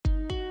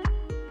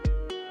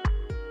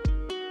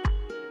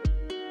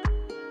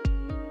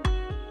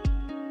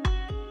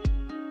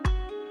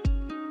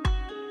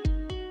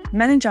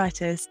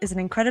Meningitis is an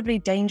incredibly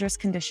dangerous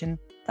condition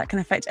that can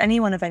affect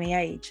anyone of any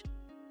age.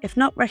 If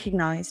not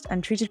recognised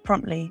and treated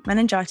promptly,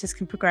 meningitis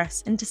can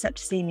progress into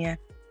septicemia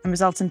and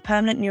result in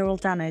permanent neural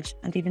damage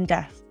and even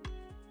death.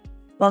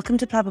 Welcome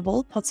to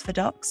Plabbable, Pods for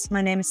Docs.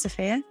 My name is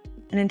Sophia,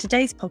 and in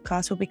today's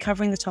podcast we'll be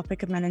covering the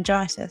topic of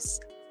meningitis.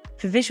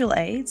 For visual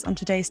aids on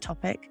today's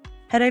topic,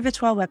 head over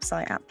to our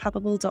website at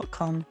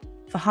plabbable.com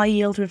for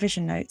high-yield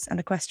revision notes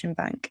and a question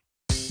bank.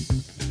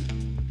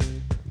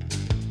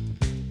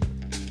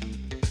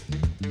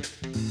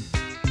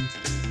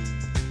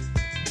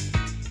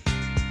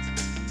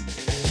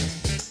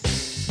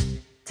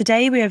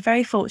 Today, we are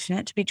very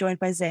fortunate to be joined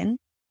by Zin,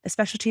 a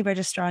specialty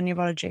registrar in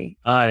neurology.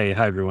 Hi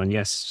everyone.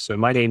 Yes, so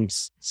my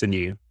name's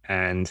Zin,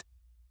 and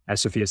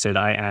as Sophia said,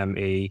 I am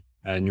a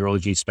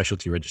neurology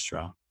specialty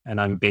registrar, and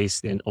I'm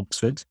based in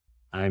Oxford.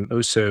 I'm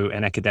also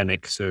an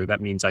academic, so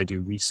that means I do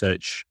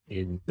research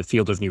in the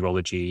field of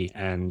neurology,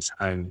 and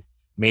I'm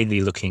mainly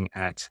looking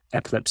at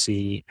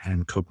epilepsy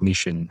and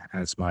cognition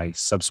as my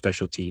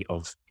subspecialty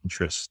of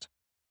interest.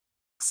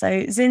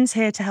 So Zin's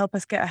here to help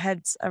us get our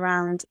heads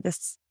around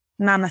this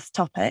mammoth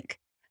topic,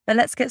 but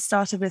let's get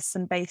started with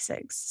some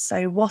basics.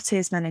 So what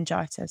is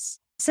meningitis?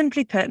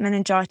 Simply put,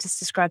 meningitis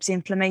describes the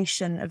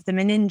inflammation of the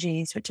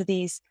meninges, which are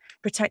these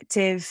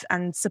protective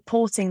and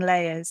supporting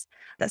layers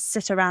that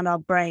sit around our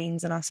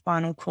brains and our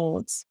spinal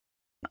cords.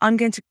 I'm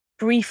going to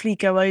briefly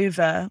go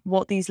over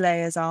what these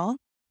layers are.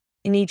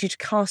 I need you to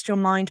cast your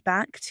mind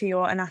back to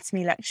your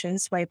anatomy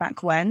lectures way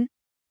back when.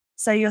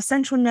 So your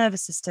central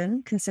nervous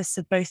system consists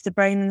of both the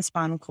brain and the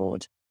spinal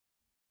cord.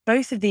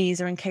 Both of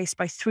these are encased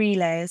by three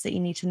layers that you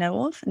need to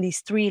know of, and these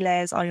three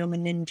layers are your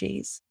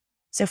meninges.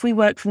 So if we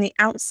work from the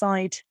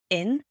outside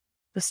in,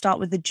 we'll start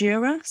with the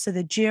dura. So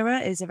the dura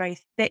is a very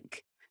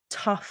thick,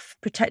 tough,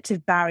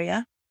 protective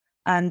barrier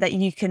that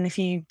you can, if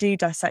you do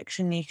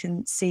dissection, you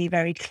can see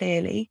very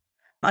clearly.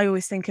 I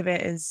always think of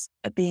it as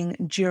being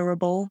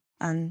durable,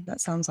 and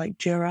that sounds like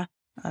dura,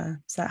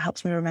 so that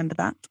helps me remember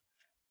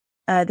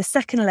that. The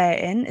second layer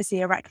in is the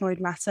arachnoid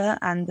matter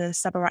and the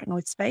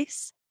subarachnoid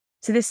space.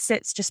 So this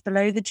sits just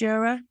below the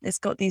dura. It's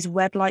got these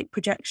web-like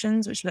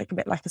projections, which look a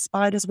bit like a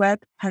spider's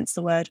web, hence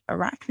the word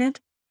arachnid.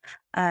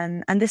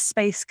 And this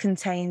space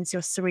contains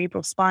your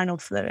cerebral spinal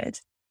fluid.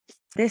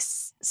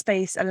 This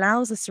space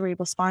allows the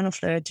cerebral spinal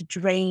fluid to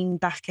drain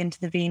back into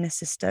the venous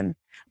system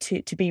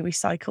to be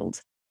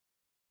recycled.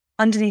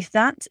 Underneath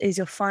that is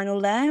your final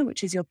layer,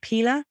 which is your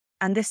pila,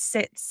 and this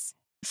sits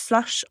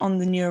flush on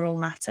the neural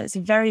matter. It's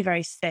very,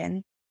 very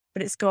thin,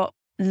 but it's got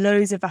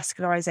loads of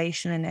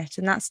vascularization in it,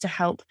 and that's to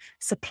help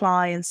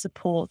supply and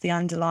support the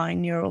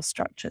underlying neural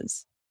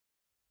structures.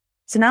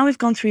 So now we've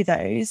gone through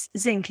those,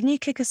 Zin, can you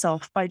kick us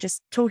off by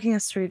just talking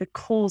us through the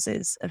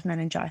causes of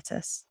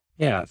meningitis?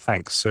 Yeah,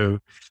 thanks. So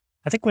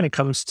I think when it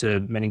comes to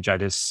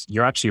meningitis,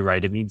 you're absolutely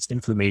right. It means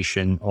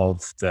inflammation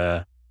of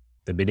the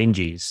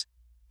meninges,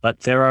 but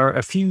there are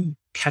a few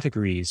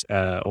categories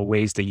or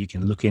ways that you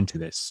can look into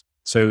this.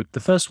 So the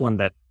first one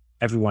that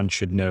everyone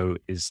should know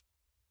is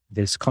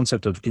this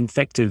concept of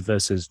infective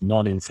versus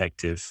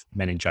non-infective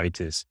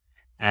meningitis.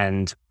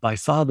 And by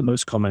far the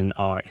most common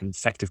are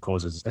infective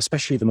causes,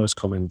 especially the most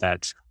common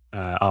that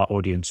our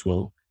audience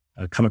will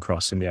come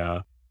across in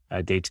their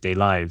day-to-day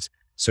lives.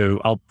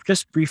 So I'll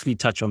just briefly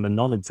touch on the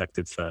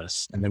non-infective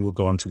first, and then we'll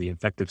go on to the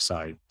infective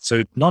side.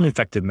 So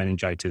non-infective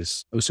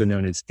meningitis, also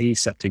known as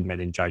aseptic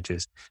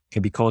meningitis,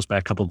 can be caused by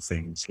a couple of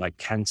things like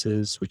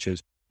cancers, which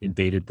has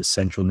invaded the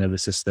central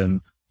nervous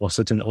system, or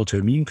certain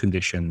autoimmune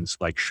conditions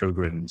like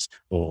Sjogren's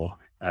or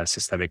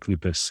systemic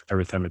lupus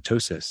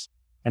erythematosus.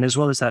 And as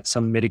well as that,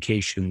 some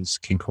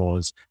medications can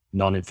cause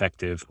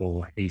non-infective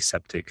or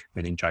aseptic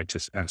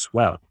meningitis as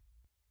well.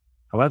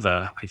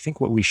 However, I think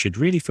what we should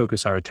really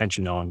focus our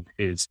attention on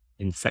is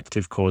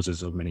infective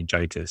causes of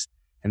meningitis.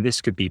 And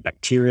this could be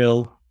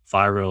bacterial,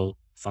 viral,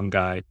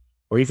 fungi,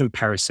 or even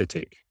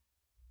parasitic.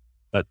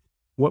 But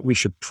what we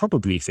should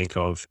probably think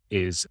of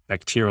is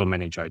bacterial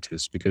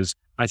meningitis, because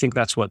I think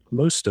that's what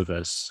most of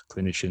us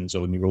clinicians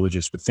or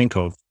neurologists would think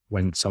of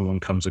when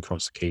someone comes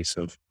across a case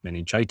of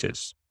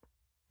meningitis.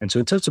 And so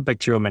in terms of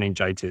bacterial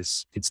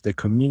meningitis, it's the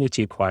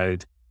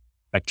community-acquired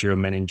bacterial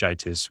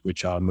meningitis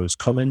which are most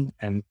common.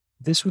 And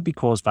this would be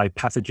caused by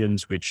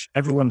pathogens which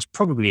everyone's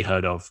probably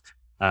heard of,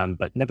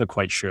 but never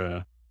quite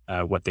sure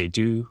what they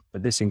do.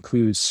 But this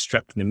includes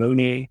Strep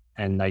pneumoniae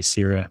and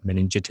Neisseria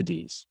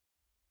meningitidis.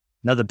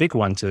 Another big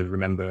one to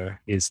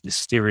remember is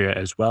listeria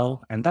as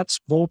well, and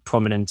that's more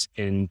prominent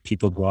in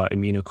people who are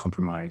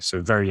immunocompromised,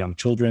 so very young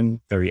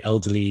children, very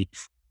elderly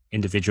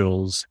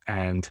individuals,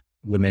 and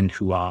women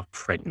who are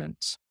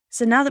pregnant.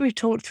 So now that we've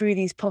talked through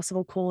these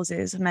possible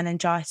causes of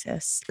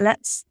meningitis,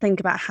 let's think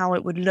about how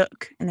it would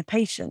look in a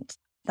patient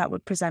that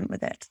would present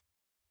with it.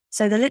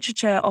 So the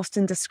literature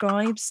often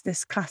describes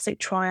this classic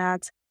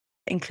triad,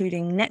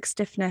 including neck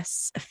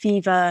stiffness, a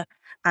fever,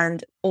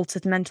 and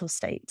altered mental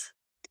state.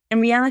 In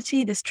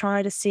reality, this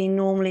triad is seen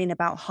normally in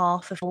about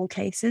half of all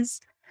cases,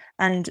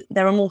 and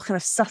there are more kind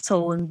of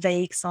subtle and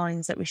vague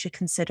signs that we should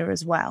consider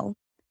as well.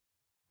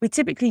 We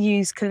typically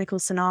use clinical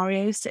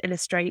scenarios to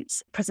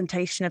illustrate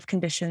presentation of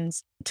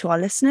conditions to our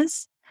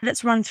listeners.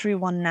 Let's run through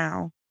one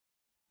now.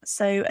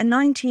 So a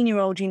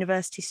 19-year-old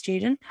university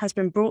student has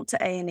been brought to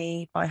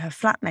A&E by her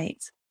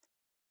flatmate.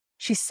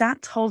 She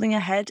sat holding her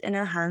head in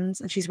her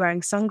hands and she's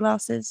wearing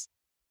sunglasses.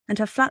 And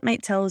her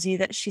flatmate tells you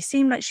that she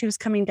seemed like she was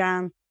coming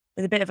down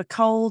with a bit of a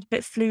cold,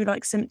 bit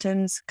flu-like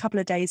symptoms a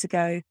couple of days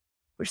ago,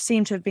 which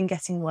seemed to have been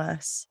getting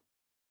worse.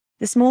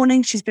 This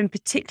morning, she's been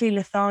particularly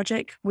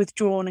lethargic,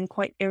 withdrawn, and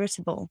quite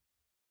irritable.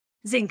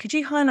 Zin, could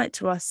you highlight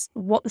to us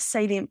what the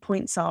salient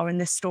points are in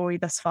this story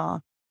thus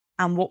far,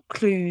 and what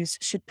clues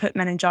should put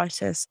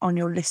meningitis on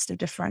your list of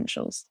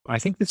differentials? I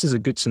think this is a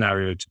good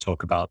scenario to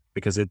talk about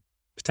because it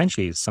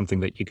potentially is something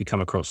that you could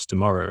come across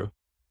tomorrow.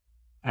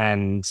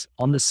 And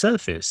on the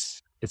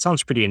surface, it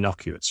sounds pretty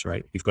innocuous,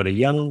 right? You've got a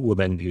young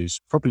woman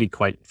who's probably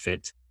quite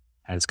fit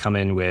and has come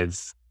in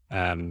with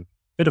a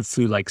bit of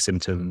flu-like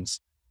symptoms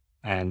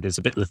and is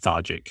a bit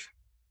lethargic,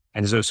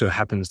 and it also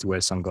happens to wear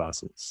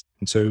sunglasses.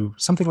 And so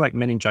something like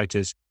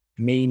meningitis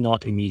may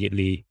not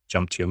immediately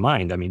jump to your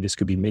mind. I mean, this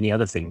could be many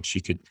other things.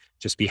 She could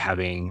just be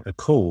having a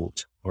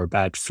cold or a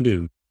bad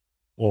flu,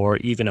 or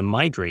even a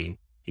migraine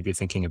if you're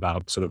thinking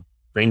about sort of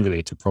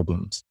brain-related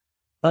problems.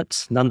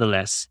 But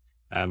nonetheless,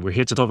 we're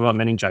here to talk about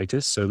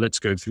meningitis, so let's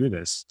go through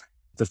this.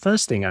 The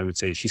first thing I would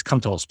say is she's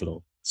come to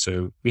hospital.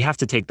 So we have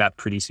to take that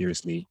pretty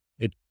seriously.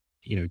 It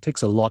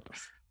takes a lot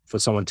for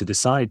someone to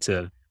decide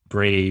to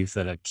brave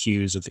the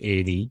queues of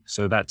A&E.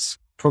 So that's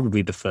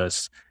probably the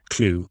first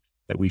clue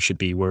that we should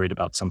be worried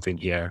about something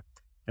here.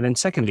 And then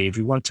secondly, if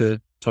we want to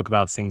talk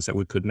about things that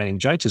would put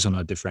meningitis on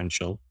our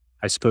differential,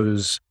 I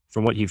suppose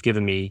from what you've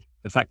given me,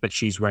 the fact that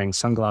she's wearing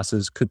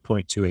sunglasses could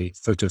point to a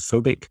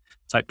photophobic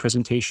type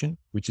presentation,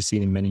 which is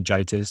seen in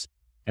meningitis.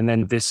 And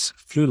then this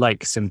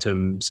flu-like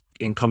symptoms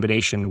in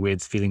combination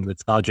with feeling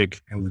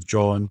lethargic and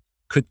withdrawn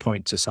could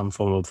point to some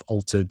form of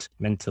altered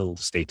mental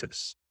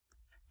status.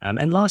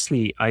 And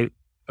lastly, I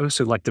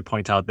also like to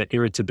point out that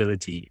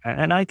irritability,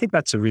 and I think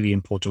that's a really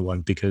important one,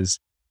 because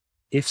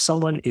if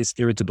someone is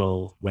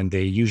irritable when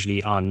they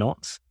usually are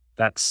not,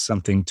 that's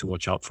something to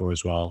watch out for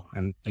as well.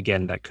 And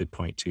again, that could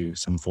point to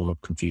some form of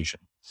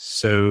confusion.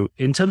 So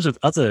in terms of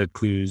other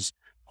clues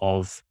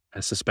of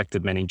a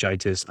suspected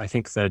meningitis, I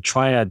think the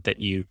triad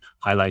that you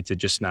highlighted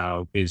just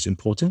now is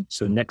important.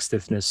 So neck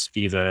stiffness,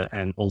 fever,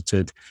 and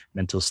altered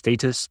mental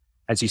status.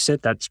 As you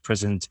said, that's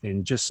present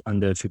in just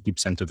under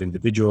 50% of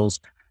individuals.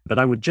 But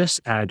I would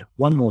just add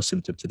one more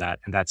symptom to that,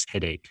 and that's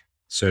headache.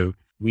 So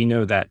we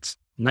know that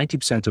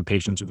 90% of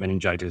patients with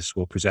meningitis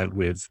will present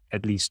with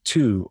at least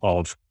two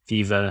of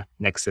fever,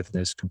 neck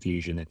stiffness,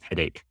 confusion, and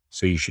headache.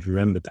 So you should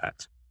remember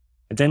that.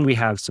 And then we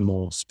have some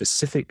more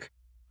specific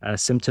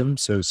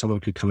symptoms. So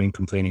someone could come in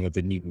complaining of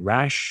a new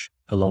rash,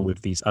 along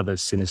with these other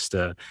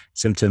sinister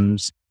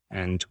symptoms.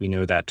 And we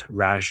know that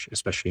rash,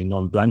 especially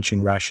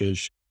non-blanching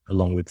rashes,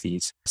 along with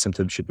these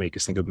symptoms should make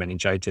us think of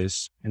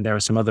meningitis. And there are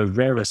some other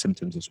rarer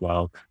symptoms as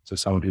well. So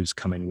someone who's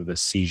come in with a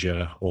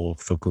seizure or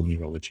focal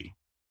neurology.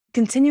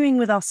 Continuing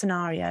with our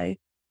scenario,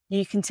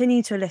 you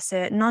continue to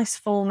elicit nice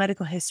full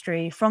medical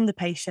history from the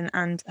patient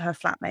and her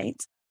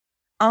flatmate.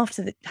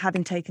 After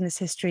having taken this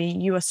history,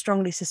 you are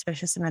strongly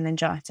suspicious of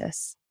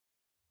meningitis.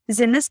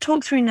 Zin, let's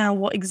talk through now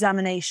what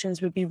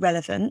examinations would be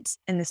relevant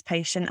in this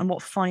patient and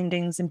what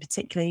findings in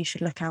particular you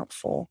should look out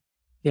for.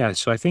 Yeah,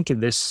 so I think in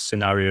this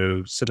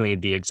scenario, certainly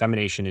the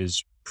examination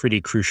is pretty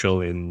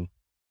crucial in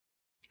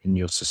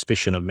your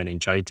suspicion of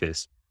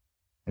meningitis.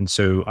 And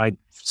so I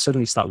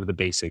certainly start with the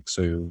basics.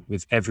 So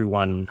with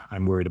everyone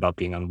I'm worried about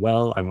being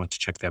unwell, I want to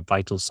check their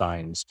vital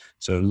signs.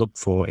 So look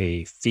for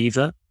a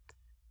fever,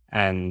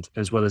 and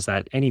as well as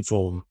that, any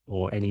form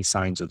or any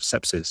signs of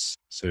sepsis.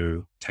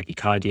 So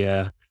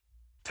tachycardia,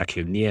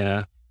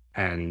 tachypnea,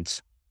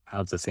 and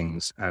other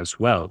things as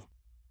well.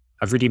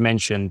 I've already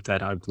mentioned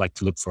that I'd like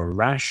to look for a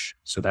rash.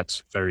 So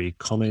that's very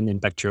common in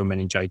bacterial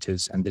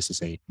meningitis. And this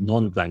is a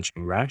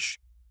non-blanching rash.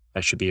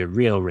 That should be a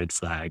real red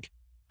flag.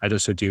 I'd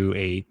also do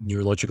a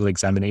neurological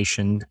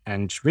examination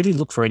and really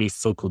look for any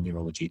focal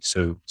neurology.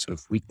 So sort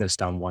of weakness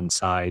down one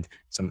side,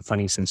 some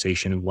funny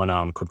sensation in one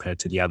arm compared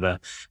to the other.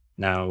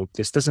 Now,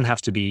 this doesn't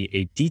have to be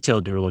a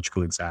detailed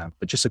neurological exam,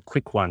 but just a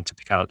quick one to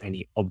pick out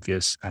any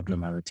obvious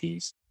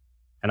abnormalities.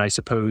 And I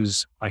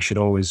suppose I should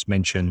always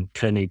mention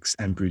Koenig's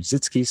and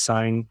Brudzitsky's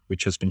sign,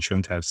 which has been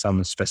shown to have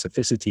some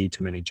specificity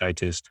to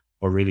meningitis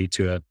or really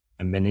to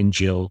a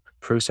meningeal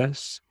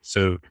process.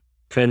 So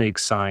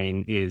Koenig's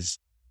sign is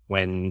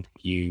when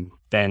you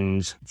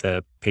bend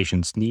the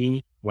patient's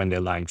knee when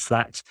they're lying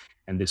flat,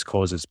 and this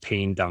causes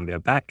pain down their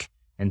back.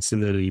 And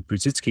similarly,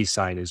 Brudzitsky's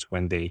sign is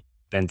when they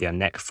bend their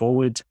neck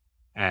forward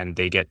and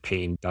they get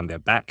pain down their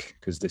back,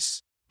 because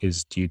this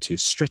is due to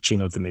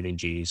stretching of the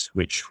meninges,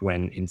 which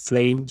when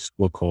inflamed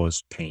will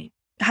cause pain.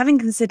 Having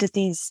considered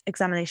these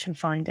examination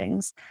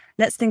findings,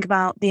 let's think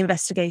about the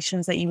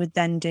investigations that you would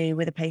then do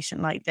with a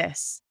patient like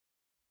this.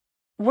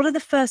 What are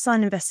the first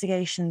line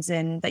investigations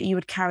that you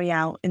would carry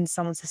out in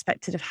someone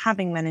suspected of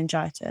having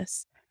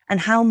meningitis? And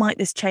how might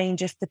this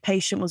change if the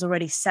patient was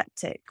already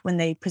septic when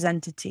they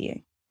presented to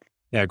you?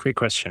 Yeah, great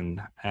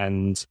question.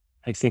 And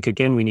I think,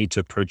 again, we need to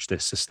approach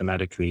this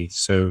systematically.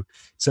 So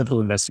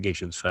simple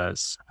investigations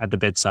first. At the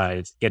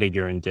bedside, get a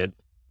urine dip,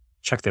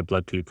 check their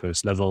blood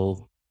glucose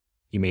level.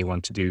 You may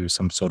want to do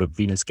some sort of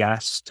venous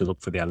gas to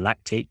look for their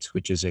lactate,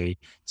 which is a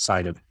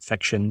sign of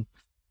infection.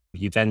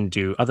 You then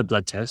do other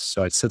blood tests.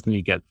 So I'd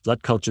certainly get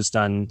blood cultures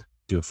done,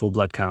 do a full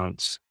blood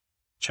count,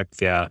 check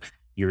their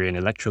urine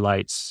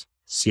electrolytes,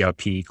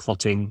 CRP,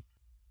 clotting.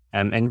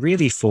 And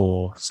really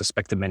for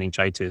suspected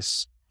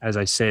meningitis, as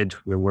I said,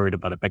 we're worried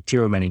about a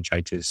bacterial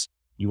meningitis.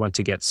 You want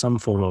to get some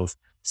form of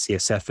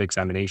CSF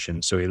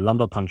examination, so a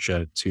lumbar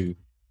puncture to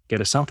get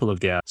a sample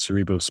of their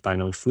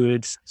cerebrospinal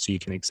fluid so you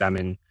can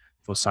examine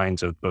for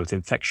signs of both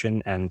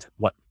infection and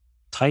what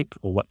type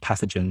or what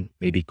pathogen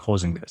may be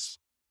causing this.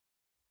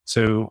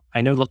 So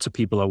I know lots of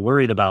people are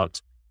worried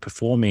about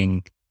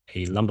performing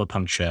a lumbar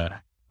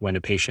puncture when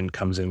a patient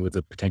comes in with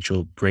a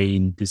potential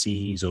brain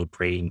disease or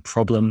brain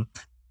problem.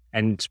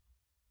 And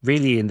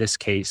really, in this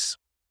case,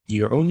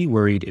 you're only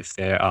worried if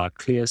there are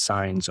clear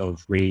signs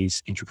of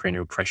raised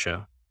intracranial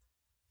pressure.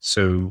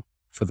 So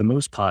for the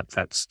most part,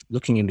 that's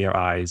looking in their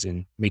eyes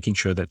and making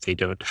sure that they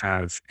don't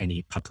have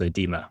any papilla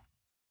edema.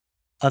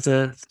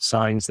 Other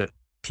signs that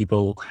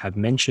people have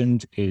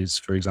mentioned is,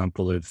 for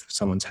example, if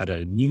someone's had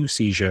a new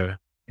seizure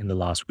in the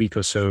last week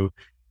or so,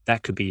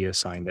 that could be a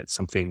sign that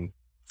something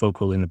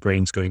focal in the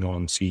brain's going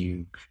on. So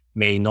you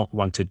may not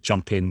want to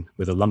jump in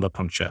with a lumbar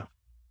puncture.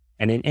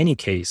 And in any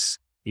case,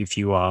 if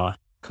you are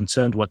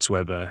concerned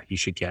whatsoever, you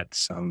should get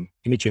some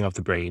imaging of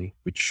the brain,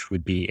 which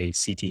would be a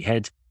CT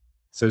head.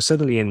 So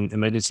certainly in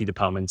emergency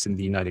departments in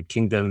the United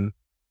Kingdom,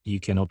 you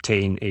can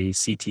obtain a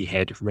CT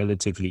head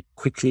relatively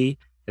quickly,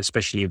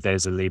 especially if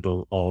there's a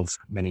label of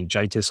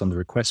meningitis on the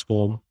request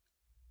form.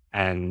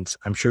 And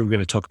I'm sure we're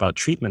going to talk about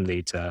treatment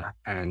later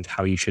and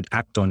how you should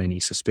act on any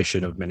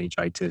suspicion of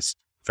meningitis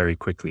very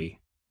quickly.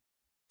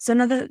 So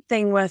another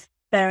thing worth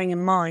bearing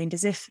in mind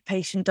is if a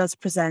patient does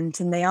present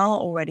and they are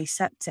already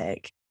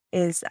septic,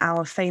 is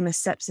our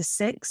famous sepsis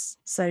 6.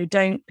 So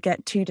don't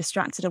get too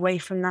distracted away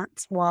from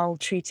that while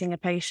treating a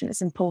patient.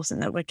 It's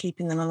important that we're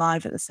keeping them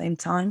alive at the same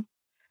time.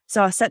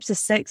 So our sepsis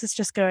 6, let's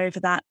just go over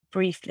that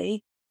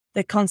briefly.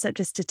 The concept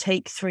is to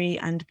take 3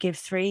 and give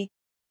 3.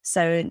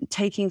 So in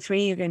taking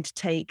 3, you're going to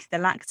take the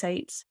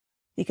lactate,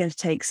 you're going to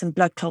take some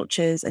blood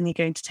cultures, and you're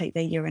going to take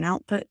their urine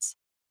outputs.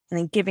 And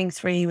then giving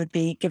 3 would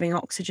be giving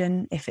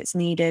oxygen if it's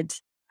needed,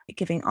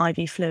 giving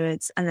IV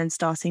fluids, and then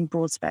starting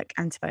broad spec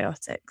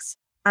antibiotics.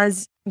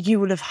 As you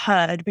will have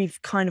heard, we've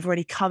kind of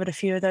already covered a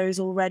few of those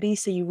already,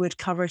 so you would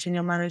cover it in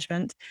your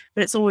management,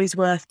 but it's always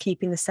worth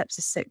keeping the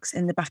sepsis 6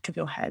 in the back of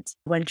your head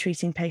when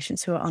treating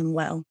patients who are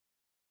unwell.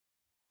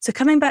 So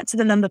coming back to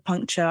the lumbar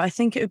puncture, I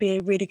think it would be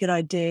a really good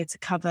idea to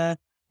cover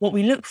what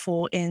we look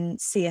for in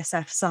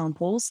CSF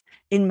samples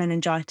in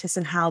meningitis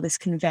and how this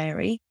can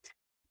vary.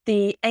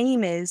 The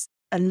aim is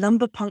a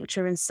lumbar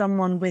puncture in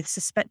someone with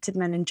suspected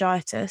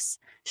meningitis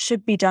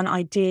should be done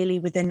ideally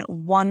within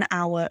 1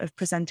 hour of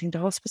presenting to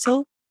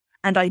hospital,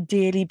 and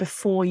ideally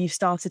before you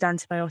started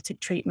antibiotic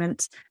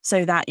treatment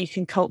so that you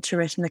can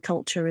culture it and the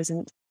culture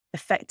isn't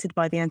affected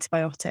by the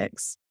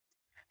antibiotics.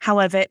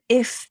 However,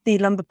 if the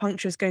lumbar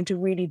puncture is going to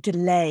really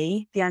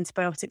delay the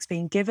antibiotics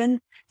being given,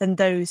 then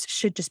those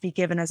should just be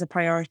given as a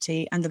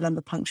priority and the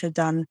lumbar puncture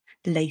done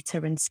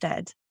later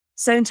instead.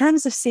 So in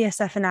terms of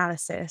CSF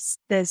analysis,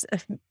 there's a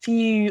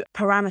few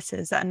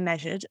parameters that are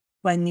measured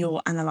when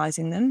you're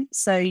analysing them.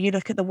 So you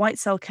look at the white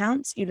cell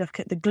count, you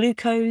look at the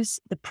glucose,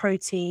 the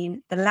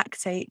protein, the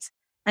lactate,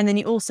 and then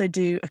you also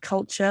do a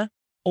culture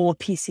or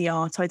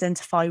PCR to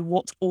identify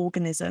what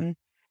organism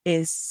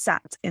is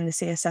sat in the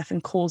CSF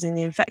and causing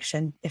the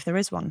infection, if there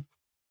is one.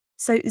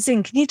 So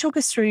Xin, can you talk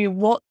us through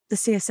what the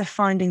CSF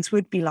findings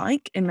would be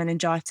like in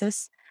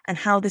meningitis and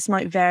how this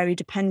might vary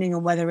depending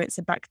on whether it's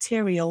a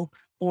bacterial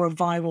or a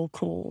viral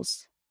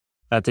cause?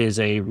 That is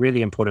a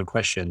really important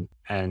question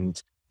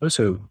and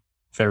also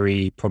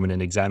very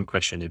prominent exam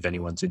question if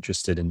anyone's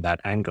interested in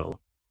that angle.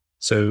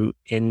 So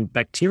in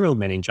bacterial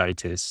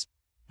meningitis,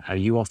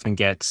 you often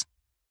get,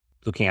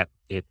 looking at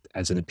it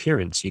as an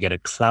appearance, you get a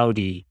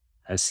cloudy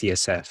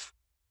CSF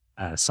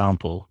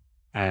sample.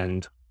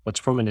 And what's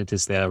prominent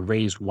is there are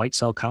raised white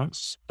cell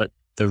counts, but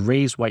the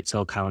raised white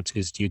cell count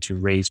is due to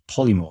raised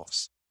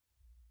polymorphs.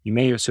 You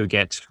may also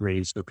get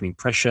raised opening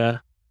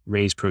pressure,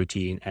 raised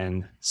protein,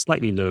 and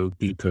slightly low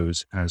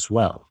glucose as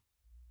well.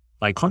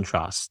 By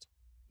contrast,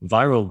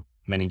 viral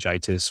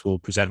meningitis will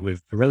present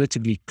with a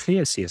relatively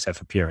clear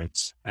CSF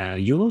appearance.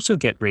 You'll also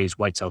get raised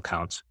white cell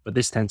count, but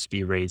this tends to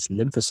be raised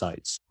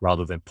lymphocytes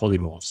rather than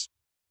polymorphs.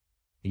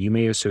 You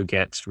may also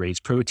get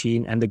raised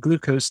protein, and the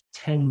glucose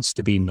tends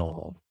to be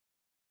normal.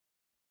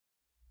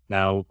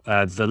 Now,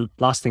 the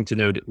last thing to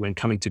note when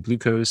coming to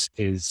glucose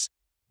is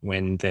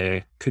when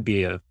there could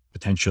be a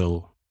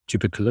potential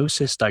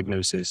tuberculosis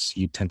diagnosis,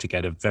 you tend to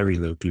get a very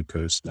low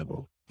glucose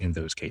level in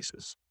those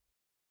cases.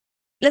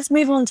 Let's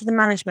move on to the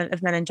management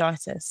of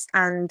meningitis.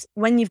 And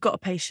when you've got a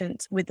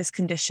patient with this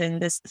condition,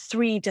 there's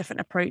 3 different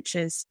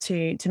approaches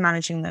to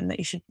managing them that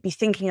you should be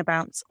thinking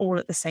about all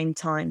at the same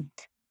time.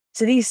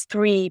 So these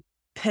 3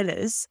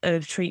 pillars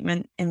of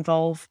treatment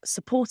involve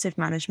supportive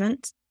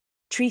management,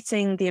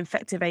 treating the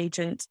infective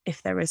agent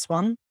if there is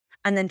one,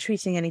 and then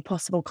treating any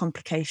possible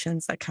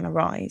complications that can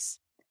arise.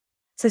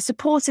 So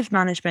supportive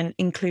management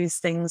includes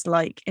things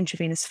like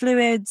intravenous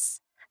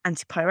fluids,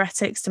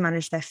 antipyretics to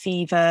manage their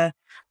fever,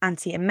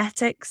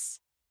 antiemetics,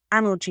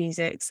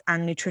 analgesics,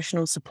 and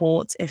nutritional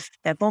support if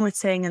they're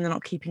vomiting and they're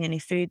not keeping any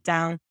food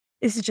down.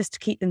 This is just to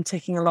keep them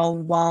ticking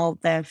along while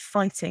they're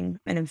fighting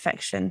an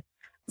infection.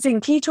 Zin,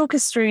 can you talk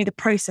us through the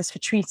process for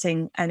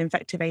treating an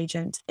infective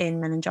agent in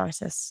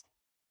meningitis?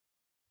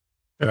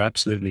 Sure,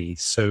 absolutely.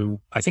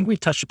 So I think we've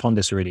touched upon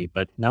this already,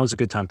 but now is a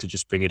good time to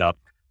just bring it up.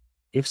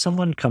 If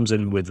someone comes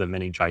in with a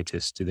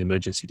meningitis to the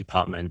emergency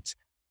department,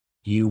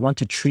 you want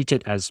to treat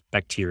it as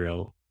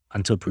bacterial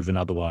until proven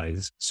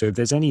otherwise. So if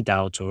there's any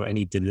doubt or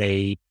any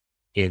delay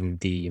in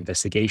the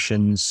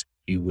investigations,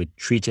 you would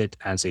treat it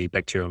as a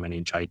bacterial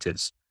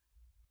meningitis.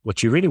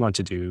 What you really want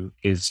to do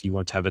is you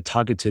want to have a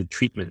targeted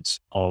treatment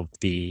of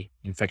the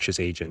infectious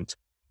agent.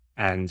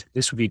 And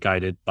this will be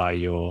guided by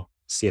your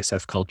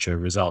CSF culture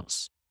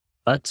results.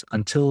 But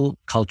until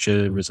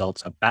culture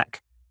results are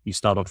back, you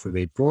start off with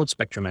a broad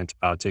spectrum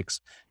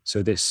antibiotics.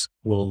 So this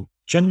will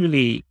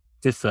generally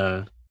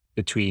differ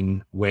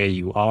between where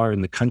you are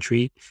in the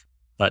country.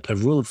 But a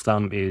rule of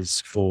thumb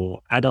is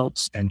for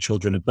adults and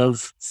children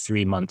above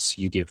 3 months,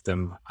 you give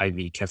them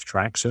IV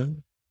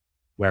ceftriaxone.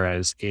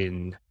 Whereas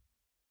in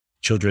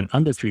children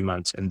under 3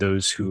 months and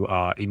those who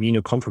are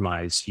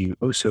immunocompromised, you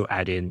also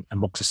add in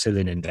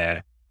amoxicillin in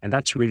there. And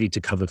that's really to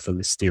cover for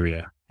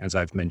listeria, as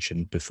I've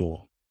mentioned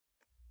before.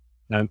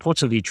 Now,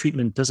 importantly,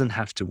 treatment doesn't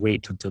have to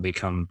wait until they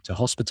come to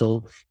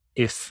hospital.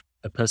 If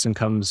a person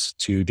comes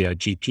to their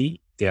GP,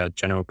 their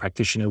general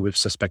practitioner with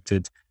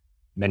suspected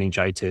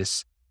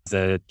meningitis,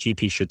 the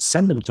GP should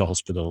send them to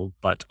hospital,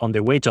 but on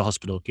their way to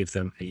hospital, give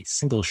them a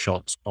single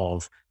shot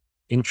of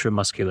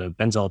intramuscular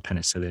benzoyl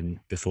penicillin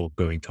before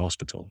going to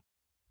hospital.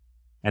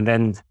 And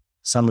then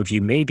some of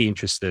you may be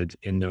interested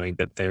in knowing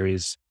that there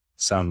is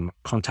some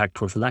contact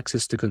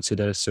prophylaxis to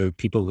consider. So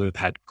people who have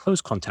had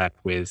close contact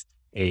with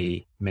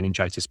a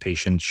meningitis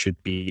patient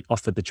should be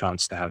offered the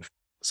chance to have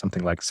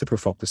something like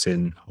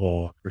ciprofloxacin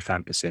or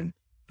rifampicin.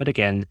 But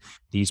again,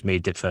 these may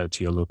differ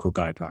to your local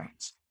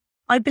guidelines.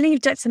 I believe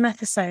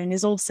dexamethasone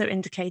is also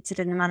indicated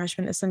in the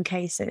management of some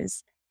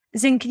cases.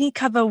 Zin, can you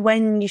cover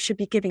when you should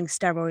be giving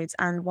steroids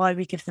and why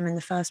we give them in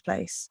the first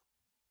place?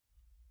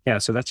 Yeah,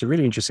 so that's a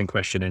really interesting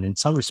question, and in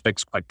some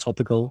respects quite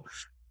topical,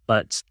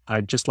 but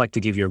I'd just like to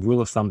give you a rule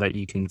of thumb that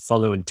you can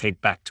follow and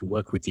take back to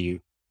work with you.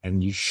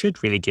 And you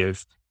should really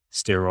give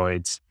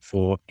steroids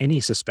for any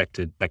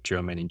suspected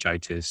bacterial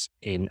meningitis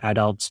in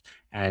adults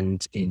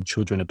and in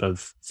children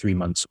above 3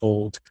 months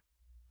old.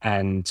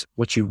 And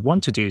what you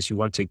want to do is you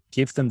want to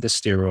give them the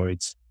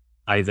steroids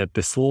either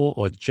before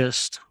or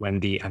just when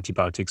the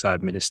antibiotics are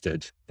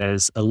administered.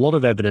 There's a lot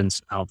of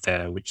evidence out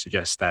there which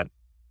suggests that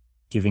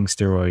giving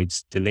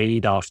steroids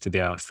delayed after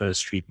their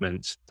first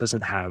treatment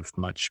doesn't have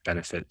much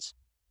benefit.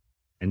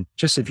 And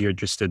just if you're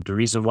interested, the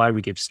reason why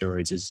we give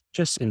steroids is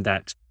just in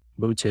that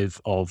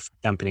motive of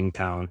dampening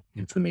down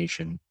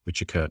inflammation,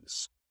 which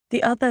occurs.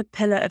 The other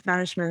pillar of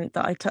management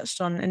that I touched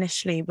on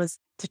initially was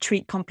to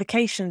treat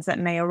complications that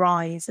may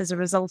arise as a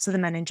result of the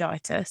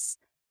meningitis.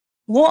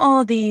 What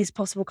are these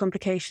possible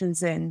complications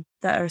that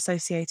are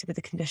associated with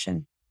the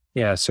condition?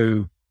 Yeah,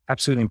 so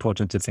absolutely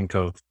important to think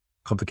of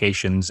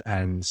complications,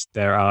 and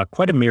there are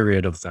quite a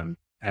myriad of them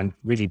and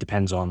really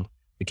depends on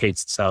the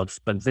case itself.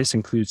 But this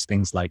includes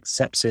things like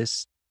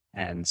sepsis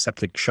and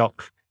septic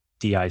shock,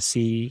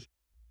 DIC,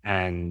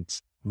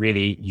 and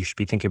really you should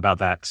be thinking about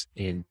that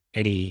in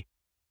any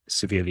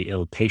severely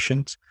ill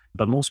patient.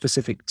 But more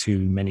specific to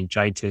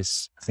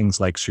meningitis, things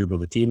like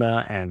cerebral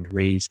edema and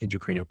raised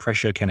intracranial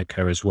pressure can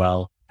occur as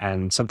well.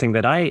 And something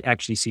that I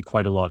actually see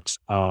quite a lot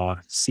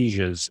are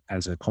seizures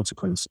as a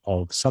consequence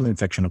of some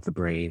infection of the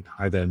brain,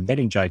 either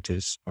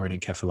meningitis or an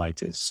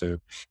encephalitis. So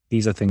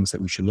these are things that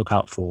we should look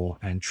out for,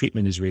 and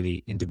treatment is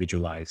really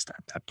individualized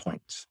at that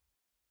point.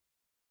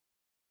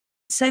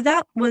 So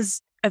that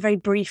was a very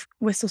brief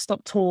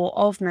whistle-stop tour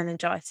of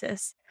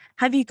meningitis.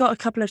 Have you got a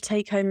couple of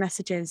take-home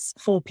messages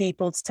for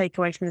people to take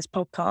away from this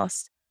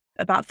podcast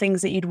about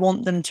things that you'd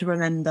want them to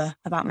remember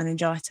about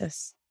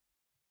meningitis?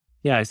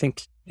 Yeah, I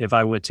think if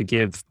I were to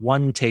give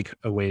one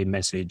takeaway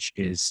message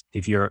is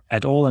if you're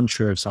at all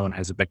unsure if someone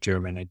has a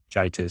bacterial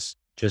meningitis,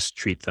 just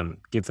treat them.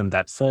 Give them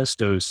that first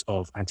dose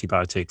of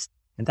antibiotics.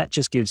 And that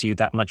just gives you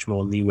that much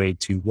more leeway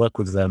to work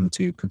with them,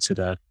 to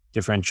consider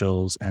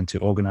differentials and to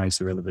organize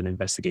the relevant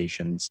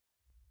investigations.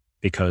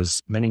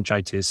 Because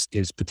meningitis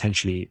is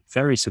potentially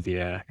very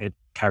severe. It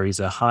carries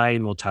a high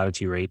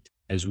mortality rate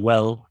as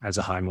well as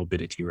a high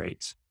morbidity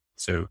rate.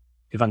 So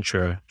if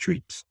unsure,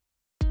 treat.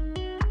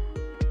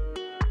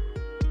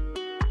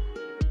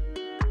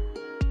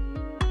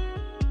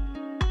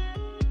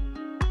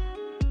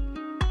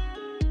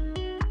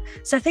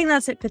 So I think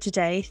that's it for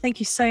today. Thank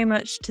you so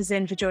much to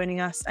Zin for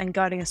joining us and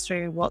guiding us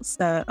through what's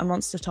a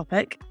monster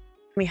topic.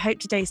 We hope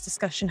today's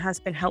discussion has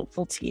been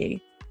helpful to you.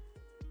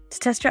 To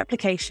test your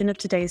application of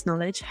today's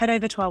knowledge, head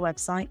over to our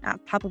website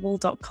at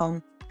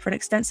palpable.com for an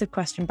extensive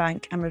question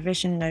bank and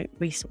revision note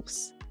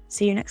resource.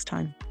 See you next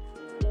time.